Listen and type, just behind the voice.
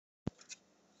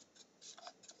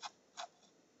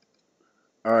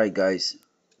Alright guys,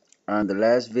 on the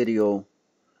last video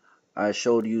I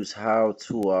showed you how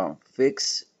to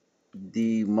fix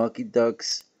the Monkey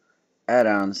Ducks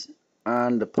add-ons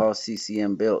on the Pulse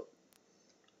CCM build.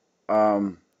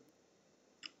 Um,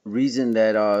 Reason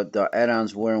that the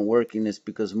add-ons weren't working is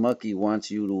because Monkey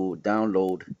wants you to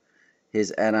download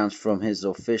his add-ons from his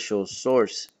official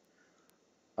source.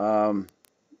 Um,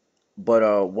 but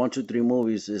 123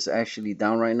 Movies is actually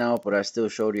down right now, but I still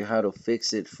showed you how to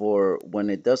fix it for when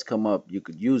it does come up you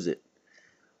could use it.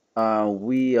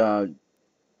 We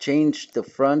changed the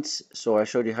fronts, so I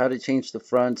showed you how to change the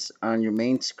fronts on your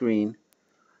main screen,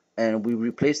 and we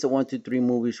replaced the 123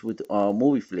 Movies with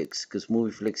MovieFlix, because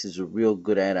MovieFlix is a real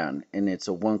good add-on and it's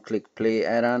a one-click play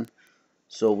add-on.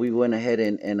 So we went ahead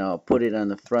and put it on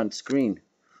the front screen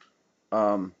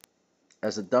um,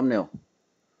 as a thumbnail.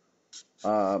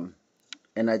 um,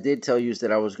 and I did tell you that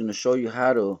I was going to show you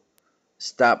how to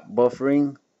stop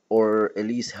buffering, or at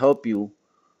least help you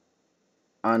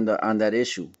on that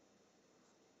issue.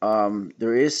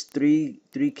 There is three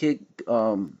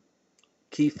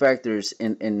key factors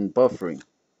in buffering.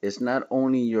 It's not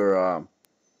only your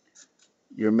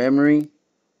memory,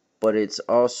 but it's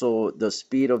also the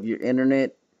speed of your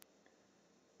internet,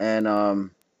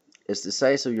 and it's the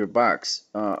size of your box.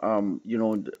 You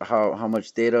know how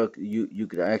much data you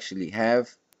could actually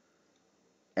have.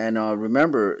 And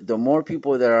remember, the more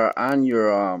people that are on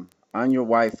your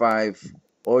Wi-Fi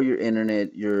or your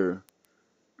internet, your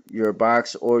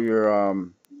box or your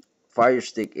Fire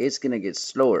Stick, it's gonna get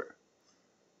slower.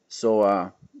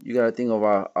 So you gotta think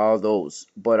about all those.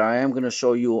 But I am gonna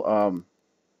show you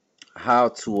how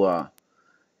to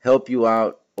help you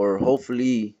out, or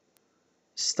hopefully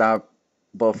stop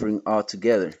buffering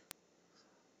altogether.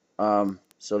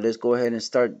 So let's go ahead and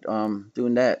start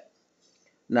doing that.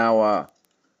 Now,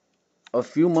 a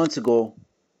few months ago,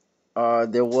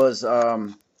 there was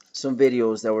some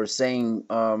videos that were saying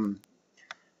to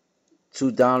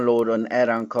download an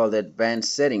add-on called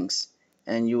Advanced Settings,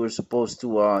 and you were supposed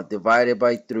to divide it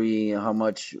by 3, how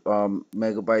much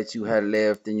megabytes you had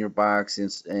left in your box,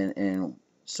 and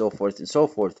so forth and so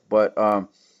forth. But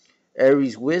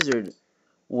ARESWIZARD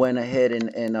went ahead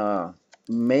and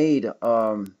made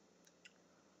an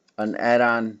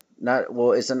add-on, not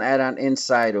well, it's an add-on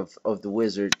inside of the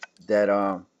wizard that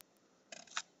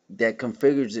that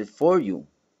configures it for you.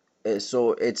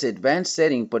 So it's advanced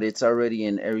setting, but it's already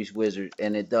in ARESWIZARD,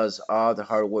 and it does all the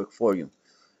hard work for you.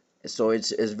 So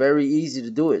it's very easy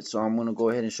to do it. So I'm gonna go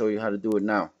ahead and show you how to do it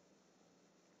now.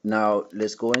 Now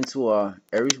let's go into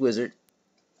ARESWIZARD.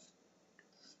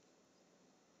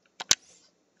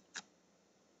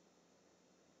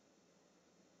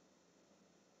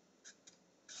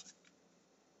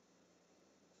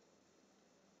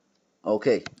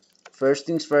 Okay, first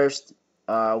things first,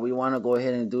 we want to go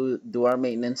ahead and do our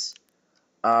maintenance.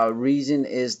 Reason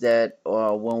is that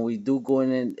when we do go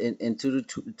into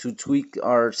to tweak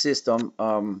our system,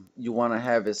 you want to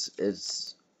have as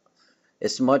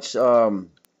much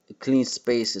clean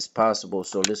space as possible.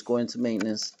 So let's go into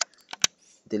maintenance,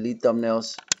 delete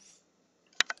thumbnails.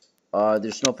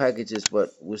 There's no packages,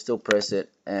 but we'll still press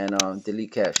it, and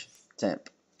delete cache temp.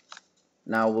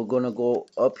 Now we're gonna go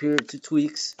up here to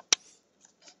tweaks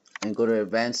and go to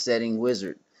advanced setting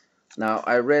wizard. Now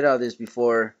I read all this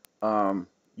before. You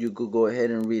could go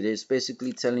ahead and read it. It's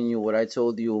basically telling you what I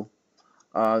told you,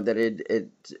 that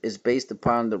it is based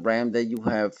upon the RAM that you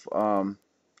have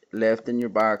left in your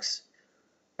box,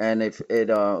 and if it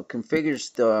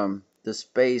configures the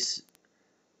space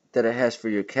that it has for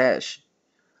your cache,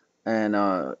 and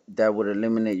that would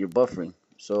eliminate your buffering.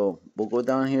 So we'll go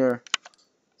down here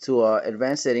to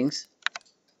advanced settings,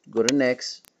 go to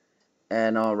next,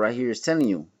 and right here is telling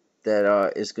you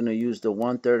that it's going to use the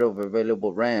 1/3 of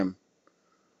available RAM,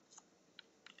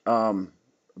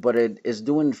 but it is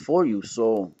doing it for you.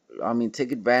 So I mean,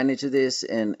 take advantage of this,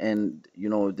 and you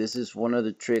know, this is one of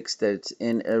the tricks that's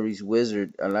in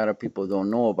ARESWIZARD. A lot of people don't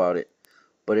know about it,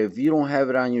 but if you don't have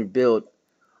it on your build,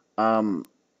 um,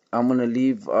 I'm gonna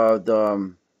leave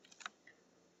the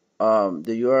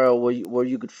URL where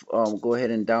you could go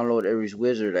ahead and download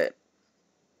ARESWIZARD at.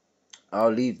 I'll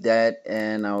leave that,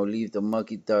 and I'll leave the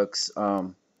Monkey Ducks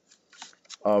repo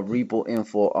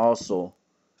info also,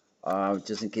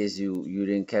 just in case you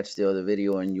didn't catch the other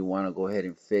video and you want to go ahead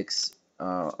and fix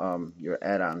your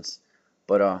add-ons.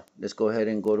 But let's go ahead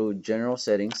and go to general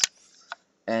settings,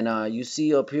 and you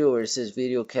see up here where it says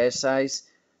video cache size.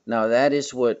 Now that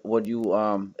is what you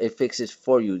it fixes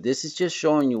for you. This is just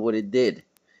showing you what it did,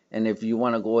 and if you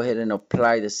want to go ahead and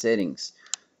apply the settings.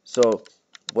 So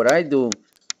what I do,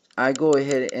 I go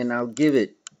ahead and I'll give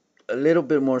it a little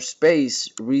bit more space.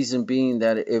 Reason being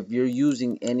that if you're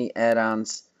using any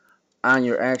add-ons on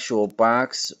your actual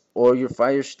box or your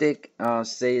Fire Stick,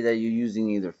 say that you're using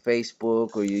either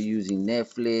Facebook or you're using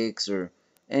Netflix or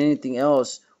anything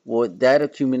else, well, that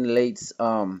accumulates,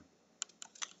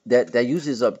 that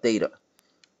uses up data.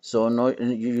 So no,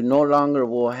 you no longer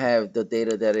will have the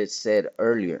data that it said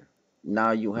earlier.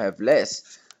 Now you have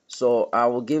less. So I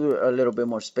will give it a little bit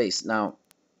more space. Now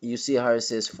you see how it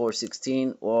says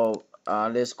 416. Well,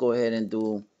 let's go ahead and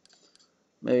do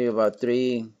maybe about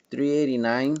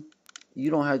 389.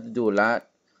 You don't have to do a lot.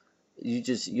 You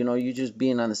just, you just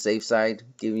being on the safe side,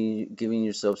 giving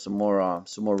yourself some more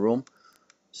room.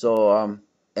 So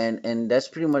and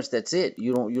that's it.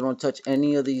 You don't touch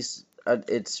any of these.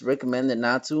 It's recommended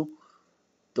not to.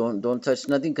 Don't touch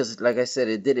nothing, because like I said,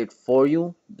 it did it for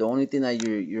you. The only thing that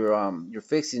you're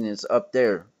fixing is up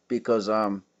there, because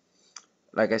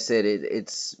like I said,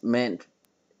 it's meant,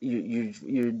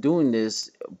 you're doing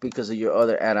this because of your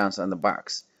other add-ons on the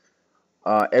box.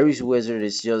 Ares Wizard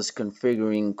is just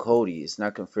configuring Kodi. It's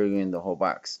not configuring the whole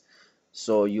box.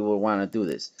 So you will want to do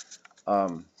this.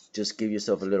 Just give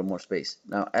yourself a little more space.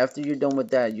 Now, after you're done with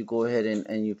that, you go ahead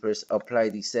and you press apply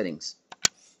these settings.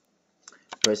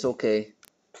 Press OK.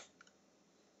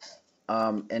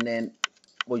 And then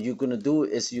what you're gonna do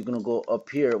is you're gonna go up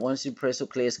here. Once you press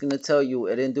OK, it's gonna tell you.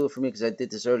 It didn't do it for me because I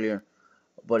did this earlier,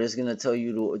 but it's gonna tell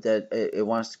you that it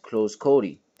wants to close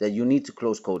Kodi. That you need to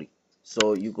close Kodi.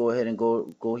 So you go ahead and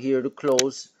go here to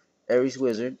close Ares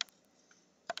Wizard.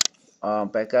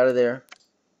 Back out of there,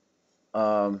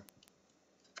 um,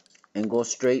 and go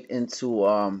straight into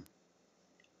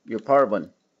your power button.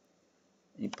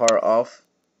 You power off,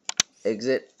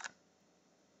 exit.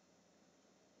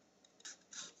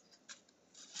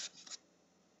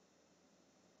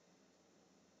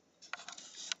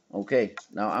 Okay,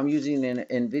 now I'm using an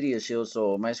NVIDIA Shield,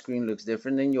 so my screen looks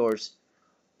different than yours.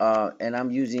 And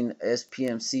I'm using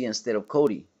SPMC instead of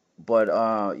Kodi.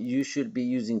 But you should be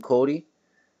using Kodi.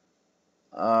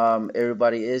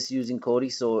 Everybody is using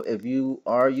Kodi, so if you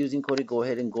are using Kodi, go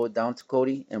ahead and go down to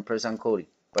Kodi and press on Kodi.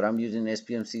 But I'm using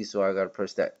SPMC, so I gotta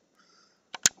press that.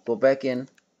 Go back in.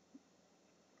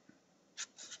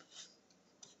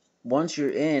 Once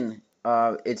you're in,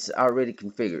 it's already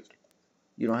configured.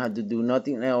 You don't have to do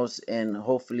nothing else, and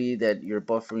hopefully that your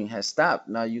buffering has stopped.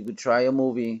 Now you could try a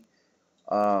movie.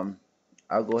 I'll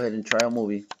go ahead and try a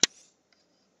movie,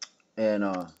 and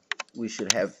we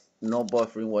should have no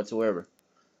buffering whatsoever.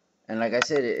 And like I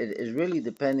said, it is really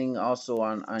depending also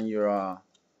on your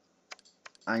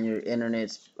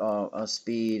internet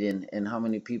speed, and how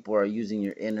many people are using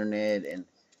your internet,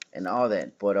 and all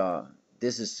that. But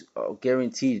this is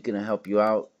guaranteed gonna help you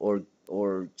out,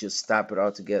 or just stop it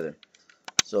altogether.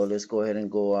 So let's go ahead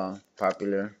and go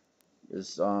popular.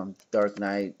 This Dark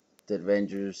Knight, The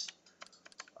Avengers.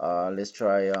 Let's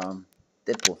try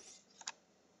Deadpool.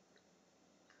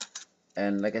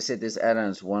 And like I said, this add-on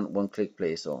is one click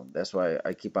play, so that's why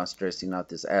I keep on stressing out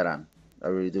this add-on. I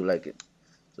really do like it.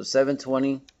 So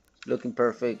 720, looking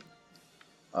perfect.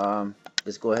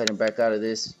 Let's go ahead and back out of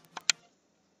this.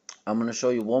 I'm gonna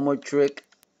show you one more trick,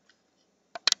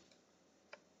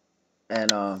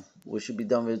 and we should be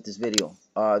done with this video.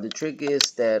 The trick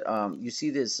is that you see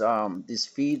this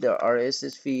feed, the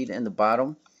RSS feed in the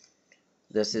bottom.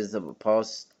 This is the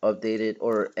pulse updated,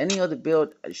 or any other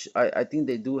build. I think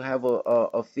they do have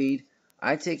a feed.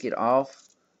 I take it off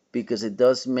because it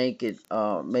does make it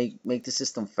make the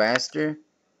system faster.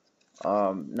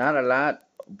 Not a lot,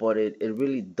 but it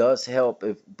really does help,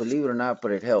 if believe it or not,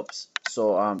 but it helps.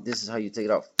 So this is how you take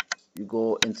it off. You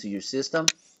go into your system,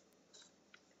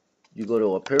 you go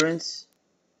to appearance,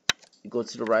 you go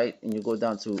to the right, and you go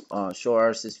down to show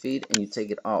RSS feed, and you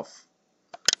take it off.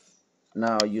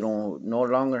 Now you don't no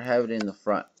longer have it in the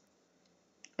front,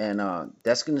 and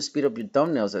that's going to speed up your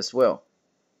thumbnails as well.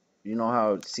 You know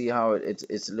how, see how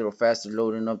it's a little faster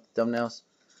loading up the thumbnails.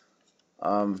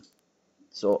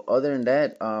 So other than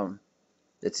that,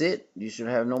 that's it. You should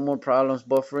have no more problems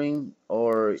buffering,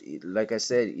 or like I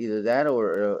said, either that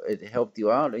or it helped you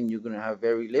out and you're gonna have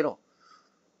very little.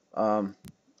 um,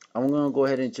 I'm gonna go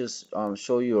ahead and just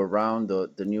show you around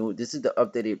the new, this is the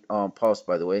updated pulse,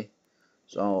 by the way.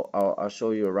 So I'll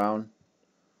show you around.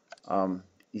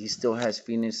 He still has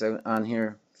Phoenix on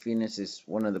here. Phoenix is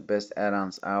one of the best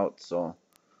add-ons out, so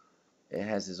it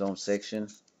has its own section.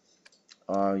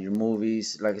 Your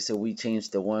movies, like I said, we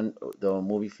changed the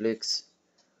movie flicks.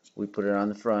 We put it on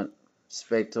the front.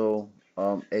 Spectral,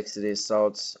 Exodus,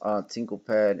 Salts,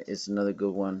 TinklePad is another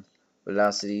good one.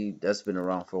 Velocity, that's been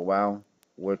around for a while.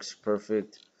 Works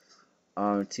perfect.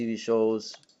 TV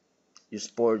shows, your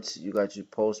sports. You got your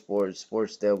Post Sports,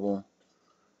 Sports Devil,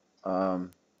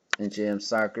 um, NJM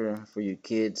Soccer for your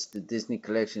kids. The Disney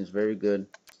collection is very good.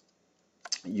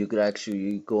 You could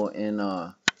actually go in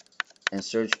and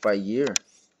search by year,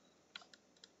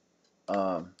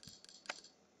 um,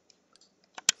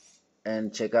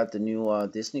 and check out the new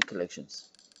Disney collections.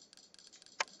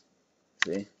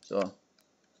 See, so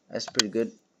that's pretty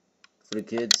good for the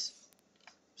kids.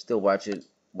 Still watch it.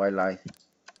 Why lie?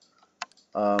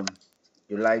 Um,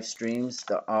 your live streams,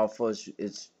 the alpha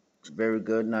is very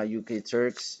good now. UK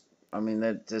Turks. I mean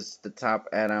that's the top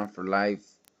add-on for live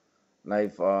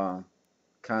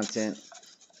content.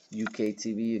 UK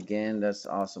TV again. That's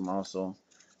awesome. Also,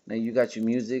 now you got your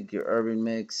music, your urban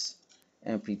mix,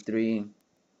 MP3.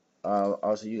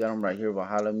 Also, you got them right here.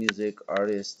 Valhalla Music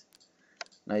Artist.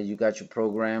 Now you got your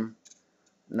program.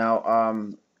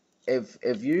 Now,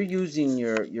 if you're using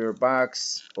your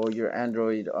box or your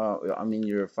Android, I mean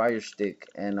your Fire Stick,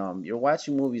 and you're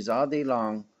watching movies all day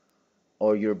long,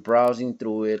 or you're browsing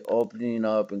through it, opening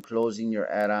up and closing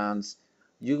your add-ons,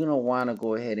 you're gonna want to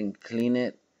go ahead and clean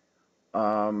it.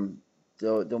 Um,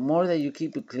 the more that you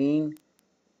keep it clean,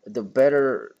 the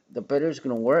better it's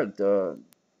gonna work. The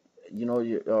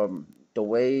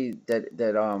way that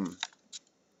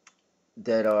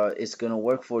it's gonna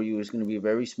work for you is gonna be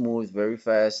very smooth, very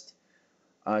fast.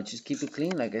 Just keep it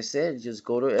clean. Like I said, just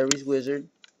go to ARESWIZARD,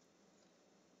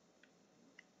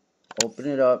 open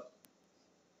it up,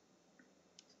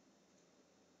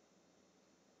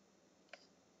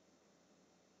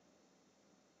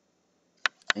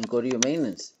 and go to your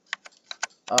maintenance.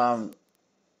 Um,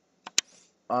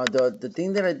 the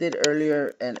thing that I did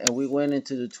earlier, and we went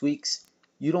into the tweaks.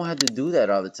 You don't have to do that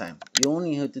all the time. You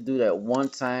only have to do that one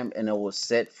time, and it will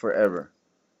set forever.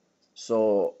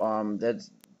 So that's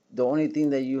the only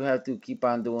thing that you have to keep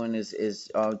on doing is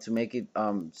to make it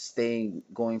stay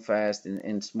going fast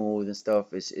and smooth and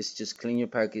stuff. It's just clean your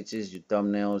packages, your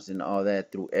thumbnails, and all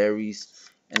that through Ares,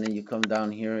 and then you come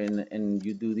down here and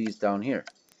you do these down here.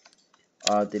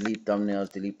 Delete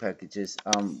thumbnails, delete packages.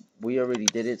 We already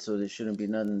did it, so there shouldn't be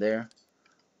nothing there.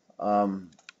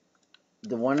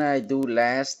 The one I do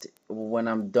last when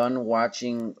I'm done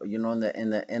watching, in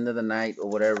the end of the night or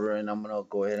whatever, and I'm gonna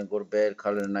go ahead and go to bed,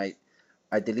 call it a night.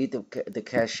 I delete the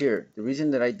cashier. The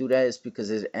reason that I do that is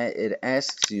because it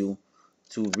asks you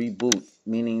to reboot,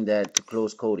 meaning that to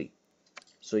close Kodi.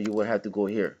 So you would have to go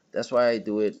here. That's why I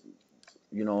do it,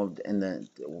 in the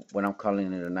when I'm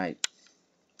calling it a night.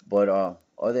 But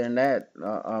other than that,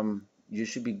 you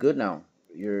should be good now.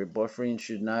 Your buffering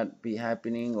should not be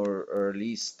happening, or at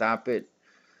least stop it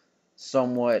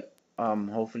somewhat.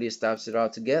 Hopefully it stops it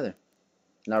altogether.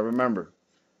 Now remember,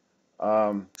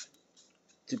 um,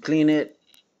 to clean it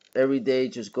every day,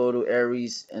 just go to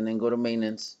Ares and then go to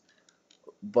maintenance.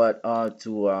 But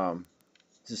to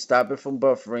stop it from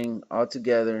buffering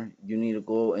altogether, you need to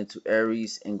go into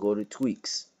Ares and go to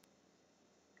tweaks.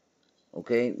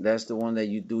 Okay, that's the one that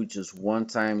you do just one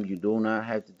time. You do not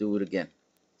have to do it again.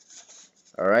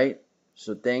 All right.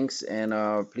 So thanks, and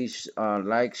please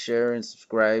like, share, and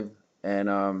subscribe.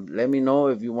 And let me know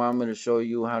if you want me to show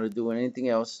you how to do anything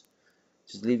else.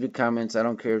 Just leave your comments. I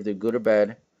don't care if they're good or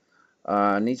bad.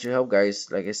 I need your help, guys.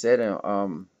 Like I said, I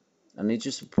need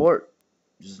your support.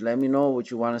 Just let me know what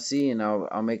you want to see, and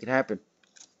I'll make it happen.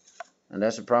 And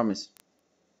that's a promise.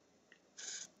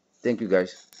 Thank you,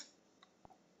 guys.